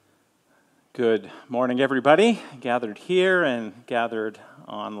Good morning, everybody, gathered here and gathered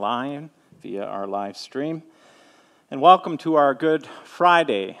online via our live stream. And welcome to our Good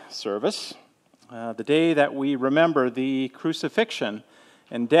Friday service, the day that we remember the crucifixion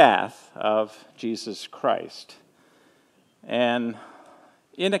and death of Jesus Christ. An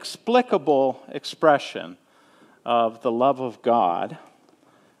inexplicable expression of the love of God,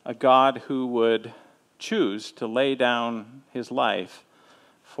 a God who would choose to lay down his life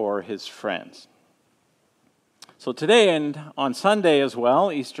for his friends. So today and on Sunday as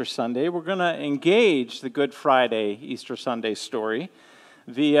well, Easter Sunday, we're going to engage the Good Friday Easter Sunday story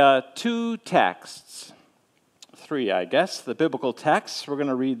via two texts. Three, I guess, the biblical texts. We're going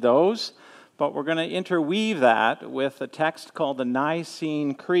to read those, but we're going to interweave that with a text called the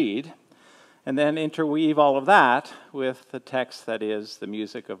Nicene Creed, and then interweave all of that with the text that is the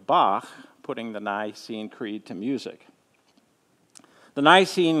music of Bach, putting the Nicene Creed to music. The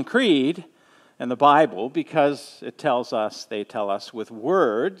Nicene Creed and the Bible, because they tell us with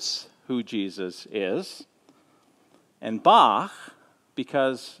words who Jesus is, and Bach,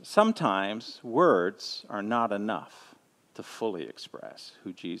 because sometimes words are not enough to fully express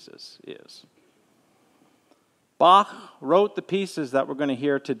who Jesus is. Bach wrote the pieces that we're going to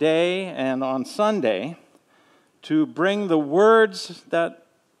hear today and on Sunday to bring the words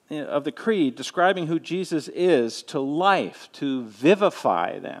of the Creed describing who Jesus is to life, to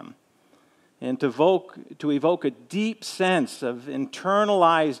vivify them, and to evoke a deep sense of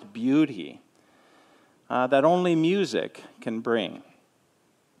internalized beauty that only music can bring.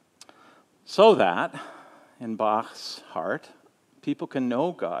 So that, in Bach's heart, people can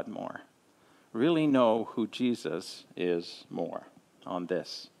know God more, really know who Jesus is more on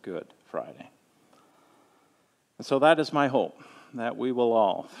this Good Friday. And so that is my hope, that we will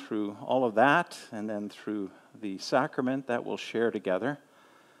all, through all of that, and then through the sacrament that we'll share together,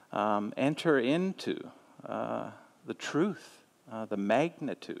 enter into the truth, the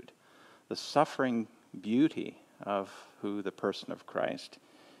magnitude, the suffering beauty of who the person of Christ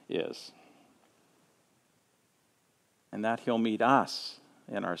is. And that he'll meet us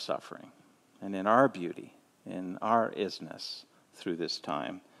in our suffering and in our beauty, in our isness through this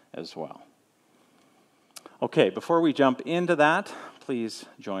time as well. Okay, before we jump into that, please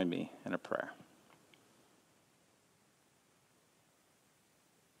join me in a prayer.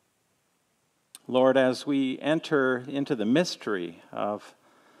 Lord, as we enter into the mystery of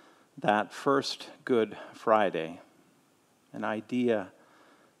that first Good Friday, an idea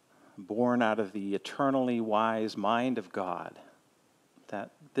born out of the eternally wise mind of God, that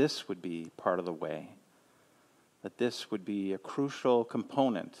this would be part of the way, that this would be a crucial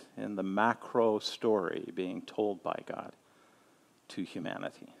component in the macro story being told by God to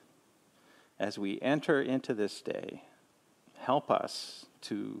humanity. As we enter into this day, help us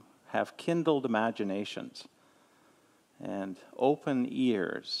to have kindled imaginations and open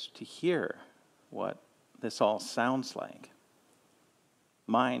ears to hear what this all sounds like.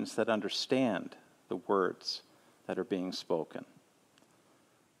 Minds that understand the words that are being spoken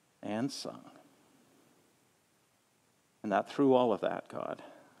and sung. And that through all of that, God,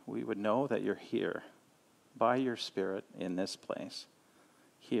 we would know that you're here by your Spirit in this place,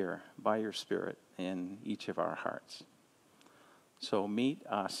 here by your Spirit in each of our hearts. So meet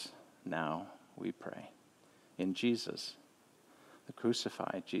us now, we pray. In Jesus, the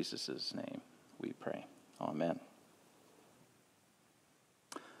crucified Jesus' name, we pray. Amen.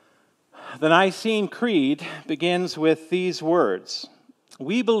 The Nicene Creed begins with these words: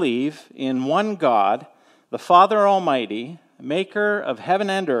 "We believe in one God, the Father Almighty, maker of heaven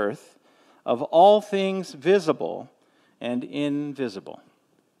and earth, of all things visible and invisible."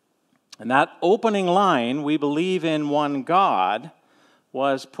 And that opening line, "We believe in one God,"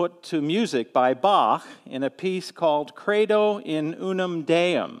 was put to music by Bach in a piece called Credo in Unum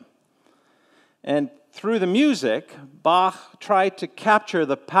Deum. And through the music, Bach tried to capture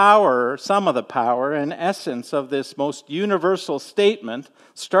the power, some of the power and essence of this most universal statement,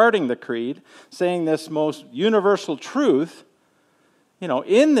 starting the Creed, saying this most universal truth,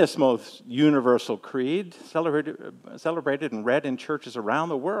 in this most universal creed, celebrated and read in churches around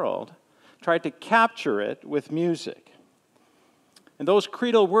the world, tried to capture it with music. And those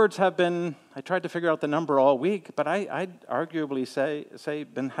creedal words have been, I tried to figure out the number all week, but I'd arguably say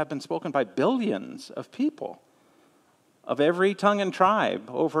have been spoken by billions of people of every tongue and tribe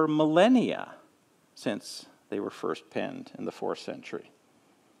over millennia since they were first penned in the 4th century.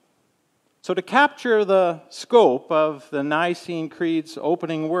 So to capture the scope of the Nicene Creed's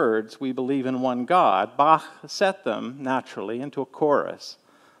opening words, "We believe in one God," Bach set them naturally into a chorus,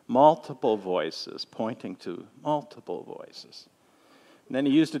 multiple voices pointing to multiple voices. And then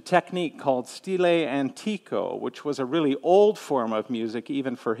he used a technique called stile antico, which was a really old form of music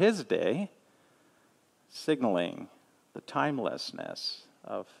even for his day, signaling the timelessness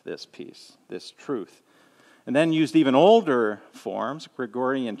of this piece, this truth. And then used even older forms,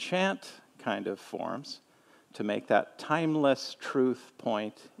 Gregorian chant kind of forms, to make that timeless truth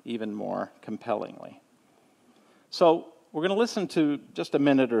point even more compellingly. So we're going to listen to just a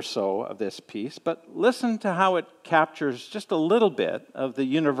minute or so of this piece, but listen to how it captures just a little bit of the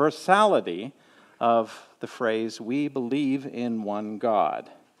universality of the phrase, "we believe in one God,"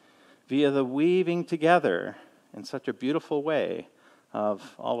 via the weaving together in such a beautiful way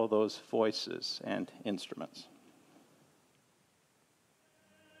of all of those voices and instruments.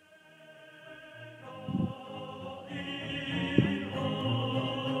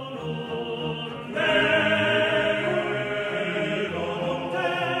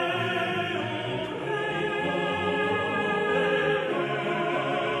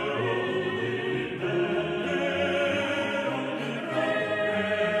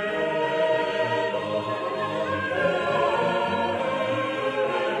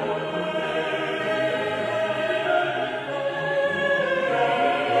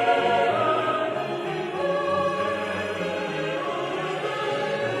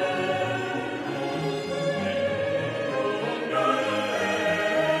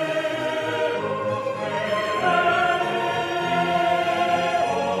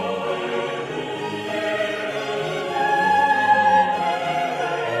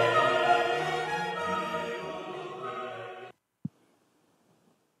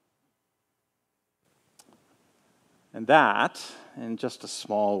 And that, in just a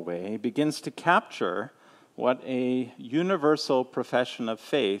small way, begins to capture what a universal profession of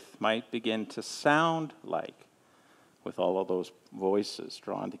faith might begin to sound like with all of those voices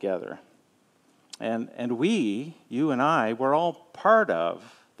drawn together. And we, you and I, we're all part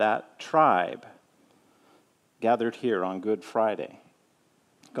of that tribe gathered here on Good Friday.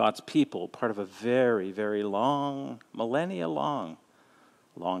 God's people, part of a very, very long, millennia long,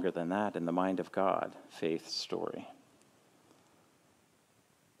 longer than that in the mind of God, faith story.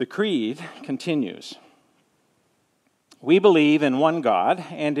 The Creed continues. We believe in one God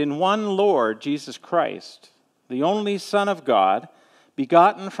and in one Lord Jesus Christ, the only Son of God,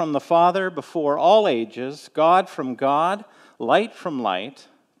 begotten from the Father before all ages, God from God, light from light,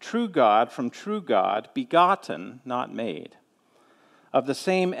 true God from true God, begotten, not made, of the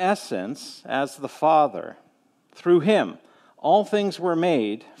same essence as the Father. Through him, all things were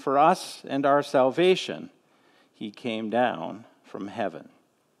made for us and our salvation. He came down from heaven.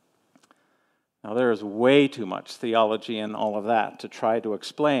 Now, there is way too much theology in all of that to try to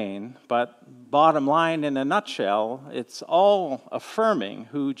explain, but bottom line, in a nutshell, it's all affirming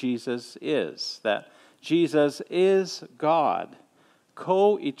who Jesus is, that Jesus is God,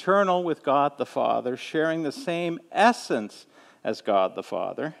 co-eternal with God the Father, sharing the same essence as God the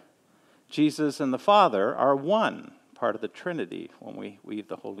Father. Jesus and the Father are one, part of the Trinity, when we weave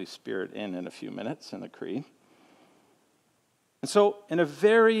the Holy Spirit in a few minutes in the Creed. And so, in a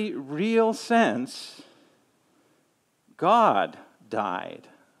very real sense, God died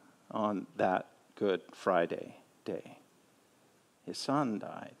on that Good Friday day. His Son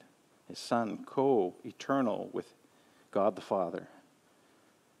died. His Son, co-eternal with God the Father.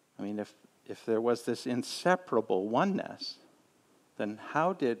 I mean, if there was this inseparable oneness, then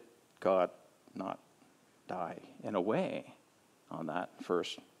how did God not die in a way on that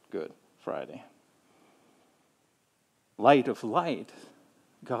first Good Friday? Light of light,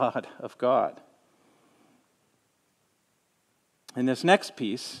 God of God. In this next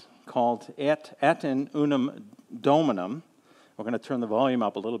piece, called Et in Unum Dominum, we're going to turn the volume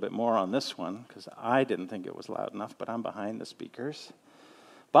up a little bit more on this one, because I didn't think it was loud enough, but I'm behind the speakers.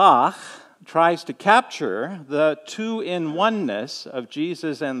 Bach tries to capture the two-in-oneness of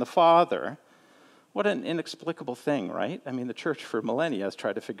Jesus and the Father. What an inexplicable thing, right? I mean, the church for millennia has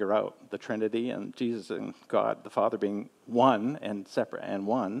tried to figure out the Trinity and Jesus and God, the Father being one and separate and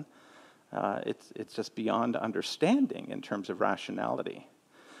one. It's just beyond understanding in terms of rationality,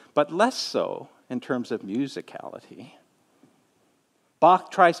 but less so in terms of musicality.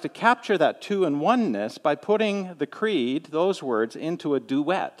 Bach tries to capture that two-in-oneness by putting the Creed, those words, into a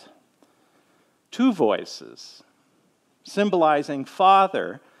duet. Two voices, symbolizing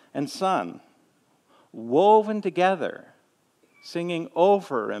Father and Son, woven together, singing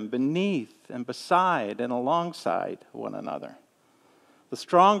over and beneath and beside and alongside one another. The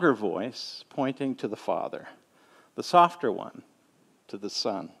stronger voice pointing to the Father, the softer one to the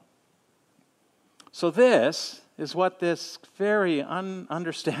Son. So this is what this very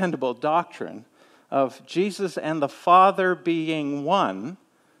ununderstandable doctrine of Jesus and the Father being one,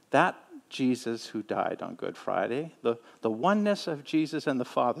 that Jesus who died on Good Friday, the oneness of Jesus and the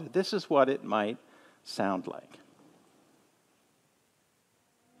Father, this is what it might sound like.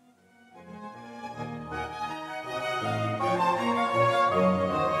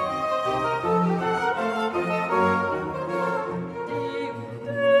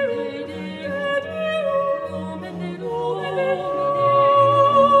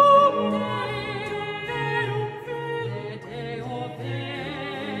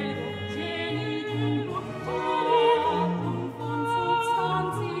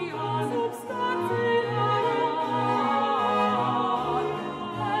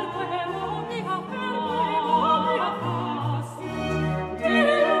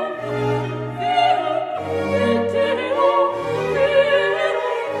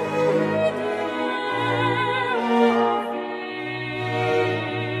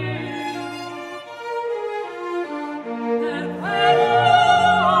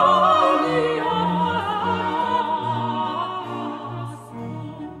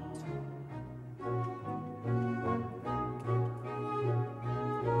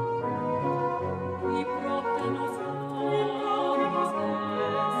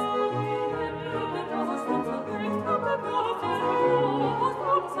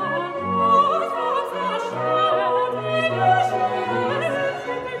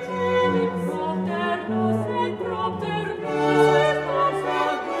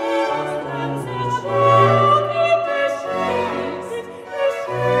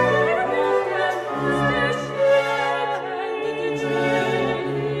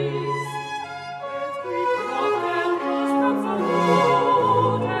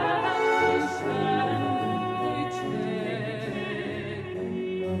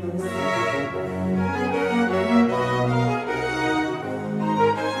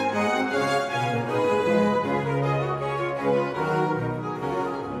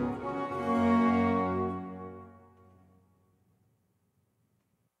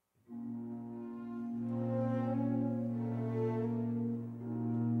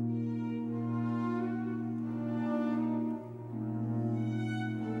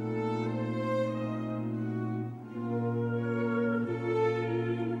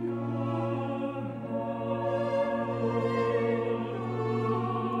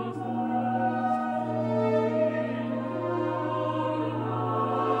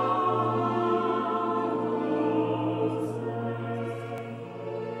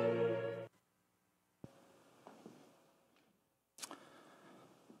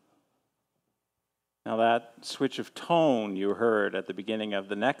 Now that switch of tone you heard at the beginning of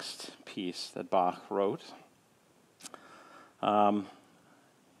the next piece that Bach wrote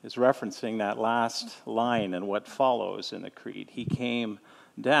is referencing that last line and what follows in the Creed. He came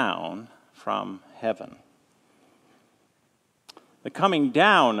down from heaven. The coming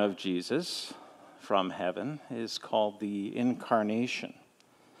down of Jesus from heaven is called the Incarnation.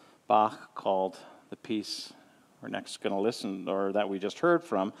 Bach called the piece we're next going to listen, or that we just heard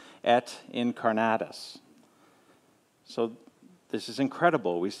from, Et Incarnatus. So this is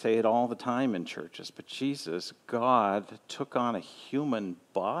incredible. We say it all the time in churches, but Jesus, God, took on a human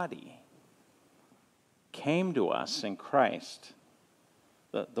body, came to us in Christ.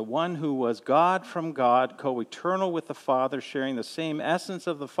 The one who was God from God, co-eternal with the Father, sharing the same essence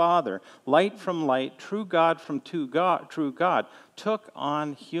of the Father, light from light, true God from true God, took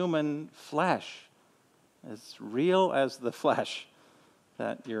on human flesh, as real as the flesh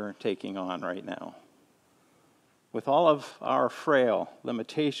that you're taking on right now, with all of our frail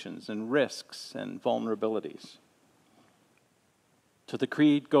limitations and risks and vulnerabilities. So the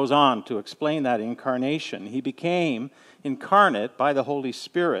Creed goes on to explain that incarnation. He became incarnate by the Holy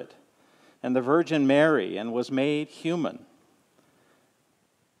Spirit and the Virgin Mary and was made human.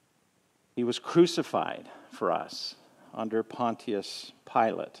 He was crucified for us under Pontius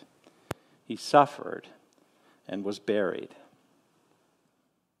Pilate. He suffered and was buried.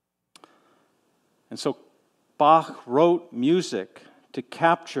 And so Bach wrote music to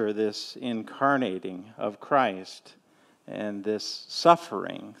capture this incarnating of Christ and this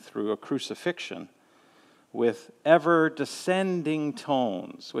suffering through a crucifixion with ever descending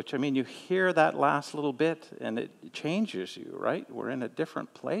tones, which, I mean, you hear that last little bit and it changes you, right? We're in a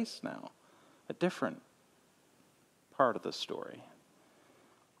different place now, a different part of the story.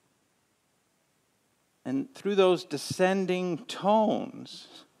 And through those descending tones,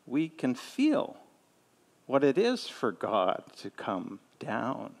 we can feel what it is for God to come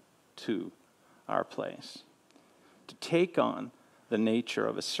down to our place, to take on the nature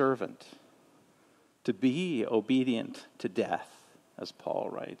of a servant, to be obedient to death, as Paul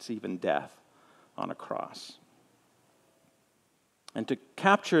writes, even death on a cross. And to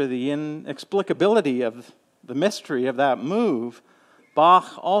capture the inexplicability of the mystery of that move,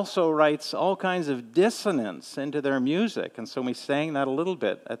 Bach also writes all kinds of dissonance into their music. And so we sang that a little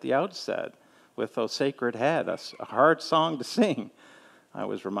bit at the outset with O Sacred Head, a hard song to sing. I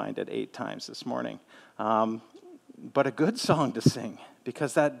was reminded 8 times this morning. But a good song to sing,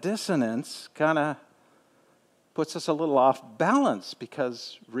 because that dissonance kind of puts us a little off balance,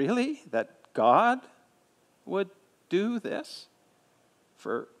 because really, that God would do this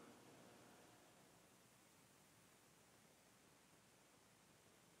for...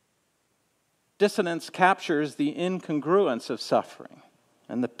 Dissonance captures the incongruence of suffering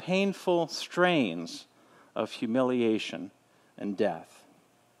and the painful strains of humiliation and death.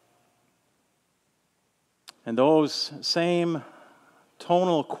 And those same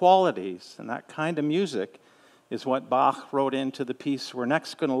tonal qualities and that kind of music is what Bach wrote into the piece we're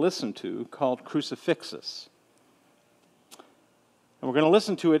next going to listen to, called Crucifixus. And we're going to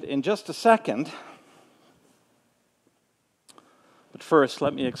listen to it in just a second. But first,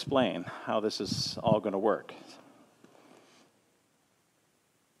 let me explain how this is all going to work.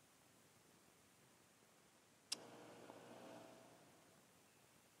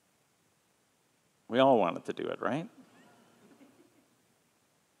 We all wanted to do it, right?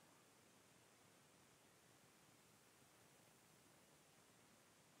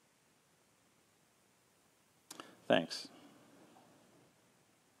 Thanks.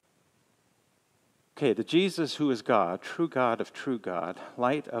 Okay, the Jesus who is God of true God,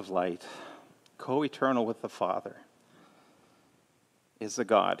 light of light, co-eternal with the Father, is the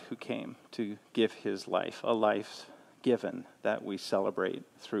God who came to give his life, a life given that we celebrate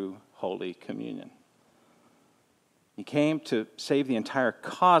through Holy Communion. He came to save the entire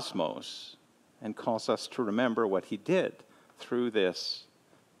cosmos and calls us to remember what he did through this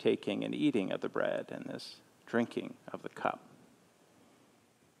taking and eating of the bread and this drinking of the cup.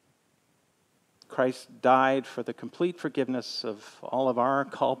 Christ died for the complete forgiveness of all of our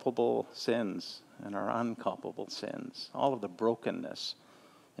culpable sins and our unculpable sins, all of the brokenness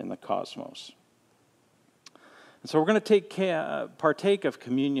in the cosmos. And so we're going to partake of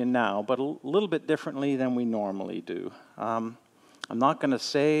communion now, but a little bit differently than we normally do. I'm not going to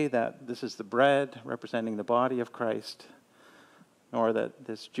say that this is the bread representing the body of Christ, nor that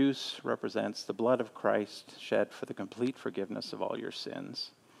this juice represents the blood of Christ shed for the complete forgiveness of all your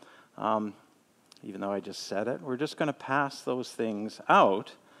sins. Even though I just said it, we're just going to pass those things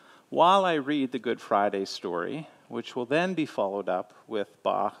out while I read the Good Friday story, which will then be followed up with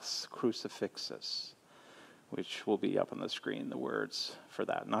Bach's Crucifixus, which will be up on the screen, the words for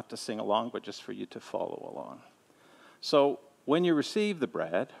that. Not to sing along, but just for you to follow along. So when you receive the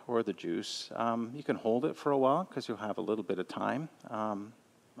bread or the juice, you can hold it for a while because you'll have a little bit of time,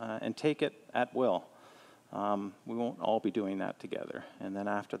 and take it at will. We won't all be doing that together. And then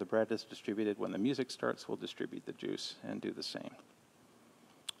after the bread is distributed, when the music starts, we'll distribute the juice and do the same.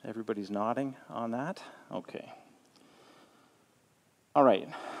 Everybody's nodding on that? Okay. All right.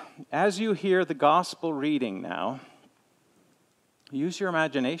 As you hear the gospel reading now, use your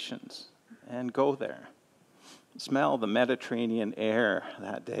imaginations and go there. Smell the Mediterranean air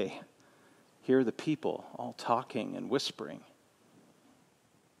that day. Hear the people all talking and whispering.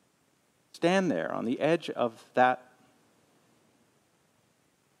 Stand there on the edge of that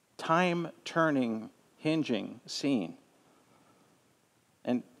time-turning, hinging scene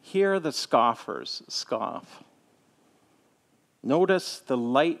and hear the scoffers scoff. Notice the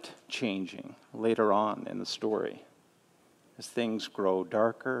light changing later on in the story as things grow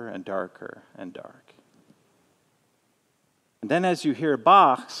darker and darker and dark. And then as you hear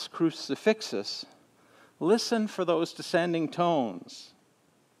Bach's Crucifixus, listen for those descending tones.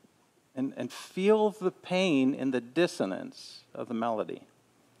 And feel the pain in the dissonance of the melody.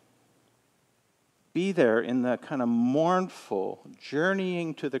 Be there in the kind of mournful,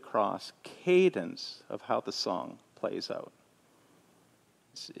 journeying to the cross cadence of how the song plays out.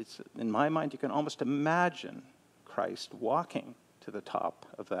 It's in my mind, you can almost imagine Christ walking to the top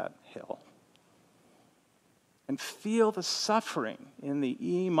of that hill. And feel the suffering in the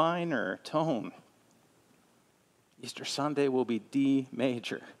E minor tone. Easter Sunday will be D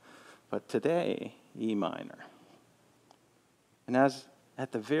major. But today, E minor. And as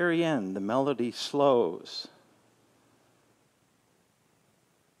at the very end, the melody slows.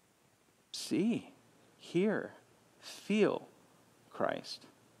 See, hear, feel Christ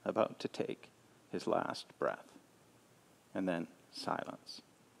about to take his last breath. And then silence.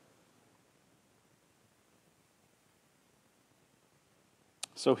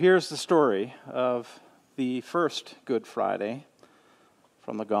 So here's the story of the first Good Friday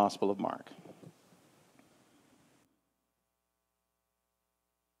from the Gospel of Mark.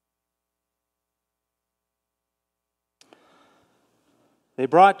 They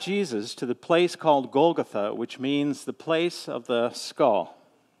brought Jesus to the place called Golgotha, which means the place of the skull.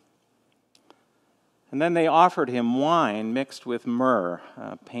 And then they offered him wine mixed with myrrh,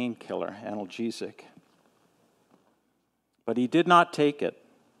 a painkiller, analgesic. But he did not take it.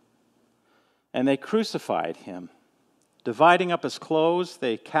 And they crucified him. Dividing up his clothes,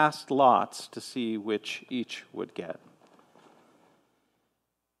 they cast lots to see which each would get.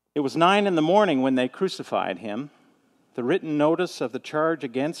 It was 9 a.m. when they crucified him. The written notice of the charge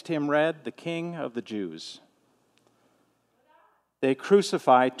against him read, "The King of the Jews." They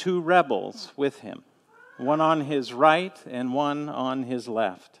crucified 2 rebels with him, one on his right and one on his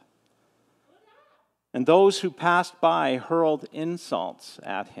left. And those who passed by hurled insults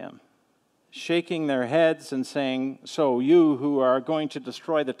at him, shaking their heads and saying, "So you who are going to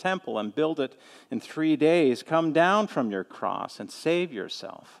destroy the temple and build it in 3 days, come down from your cross and save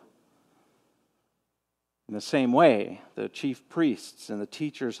yourself." In the same way, the chief priests and the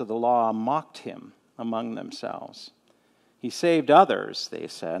teachers of the law mocked him among themselves. "He saved others," they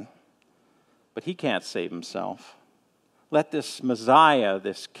said, "but he can't save himself. Let this Messiah,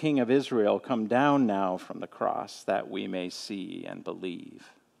 this King of Israel, come down now from the cross, that we may see and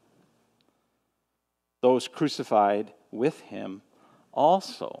believe." Those crucified with him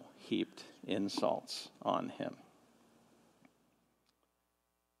also heaped insults on him.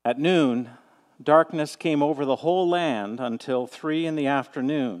 At noon, darkness came over the whole land until 3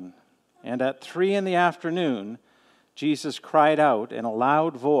 p.m. And at 3 p.m, Jesus cried out in a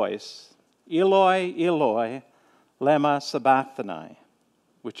loud voice, "Eloi, Eloi, lema sabachthani,"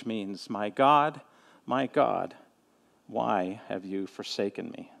 which means, my God, why have you forsaken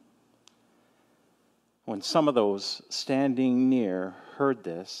me?" When some of those standing near heard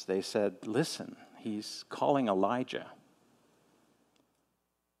this, they said, "Listen, he's calling Elijah."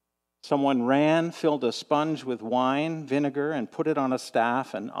 Someone ran, filled a sponge with wine, vinegar, and put it on a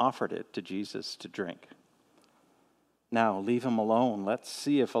staff and offered it to Jesus to drink. "Now leave him alone. Let's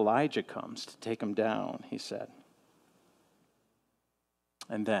see if Elijah comes to take him down," he said.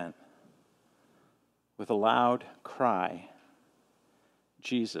 And then, with a loud cry,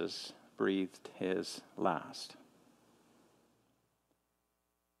 Jesus breathed his last.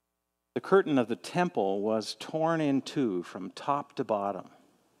 The curtain of the temple was torn in two from top to bottom.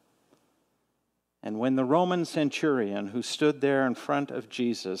 And when the Roman centurion who stood there in front of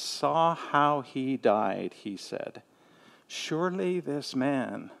Jesus saw how he died, he said, "Surely this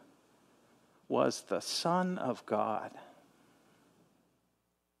man was the Son of God."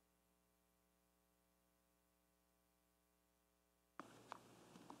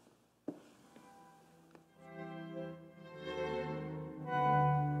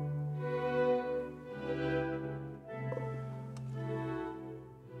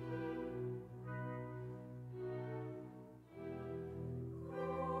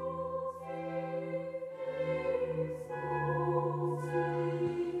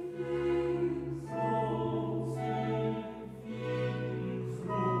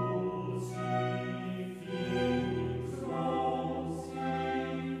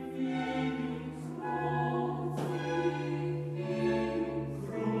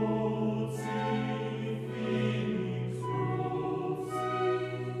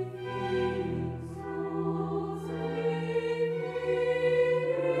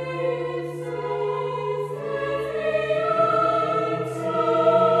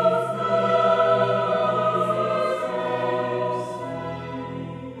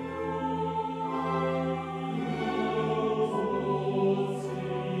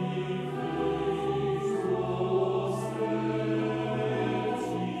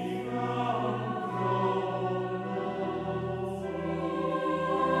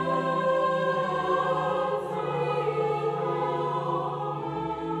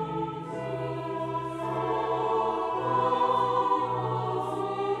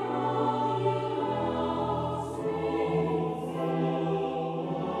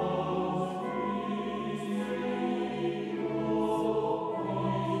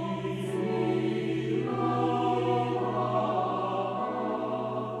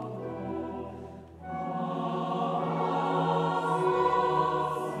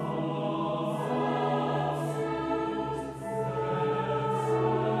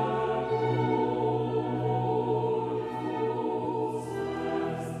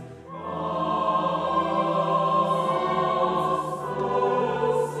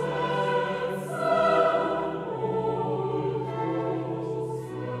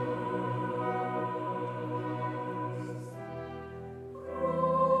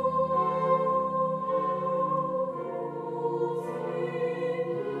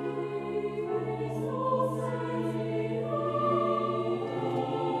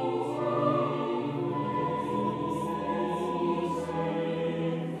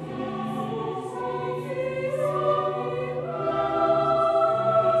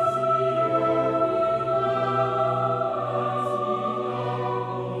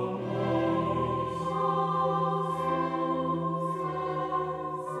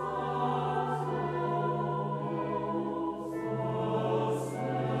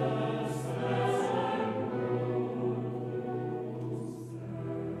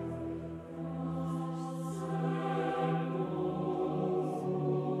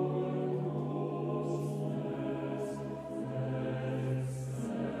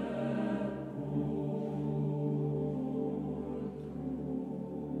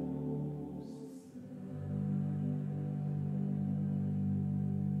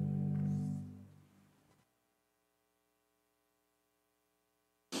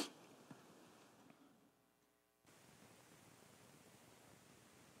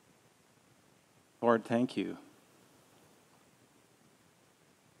 Lord, thank you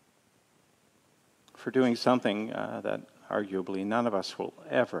for doing something that arguably none of us will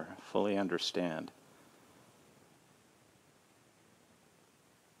ever fully understand.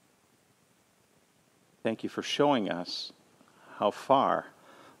 Thank you for showing us how far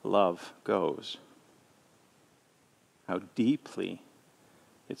love goes, how deeply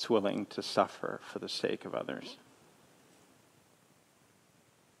it's willing to suffer for the sake of others.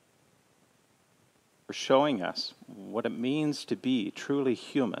 For showing us what it means to be truly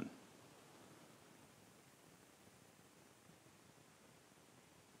human.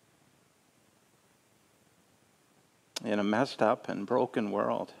 In a messed up and broken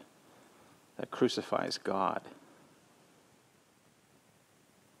world that crucifies God.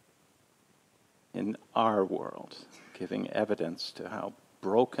 In our world, giving evidence to how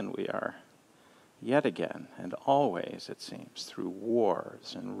broken we are, yet again and always, it seems, through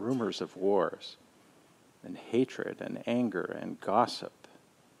wars and rumors of wars, and hatred and anger and gossip,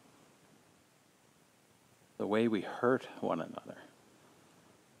 the way we hurt one another,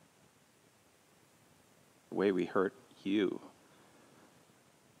 the way we hurt you.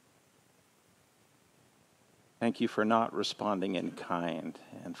 Thank you for not responding in kind,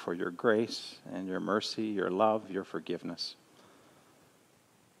 and for your grace and your mercy, your love, your forgiveness,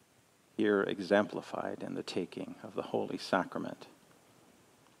 here exemplified in the taking of the Holy Sacrament,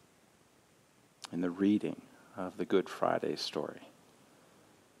 in the reading of the Good Friday story,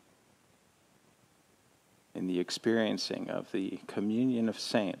 in the experiencing of the communion of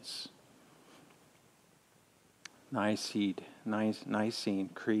saints, Nicene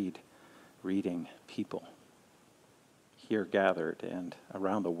Creed reading people here gathered and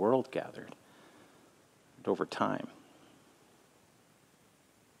around the world gathered and over time.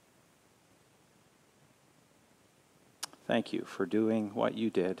 Thank you for doing what you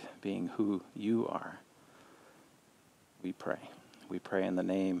did, being who you are. We pray. We pray in the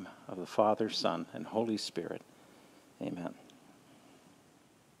name of the Father, Son, and Holy Spirit. Amen.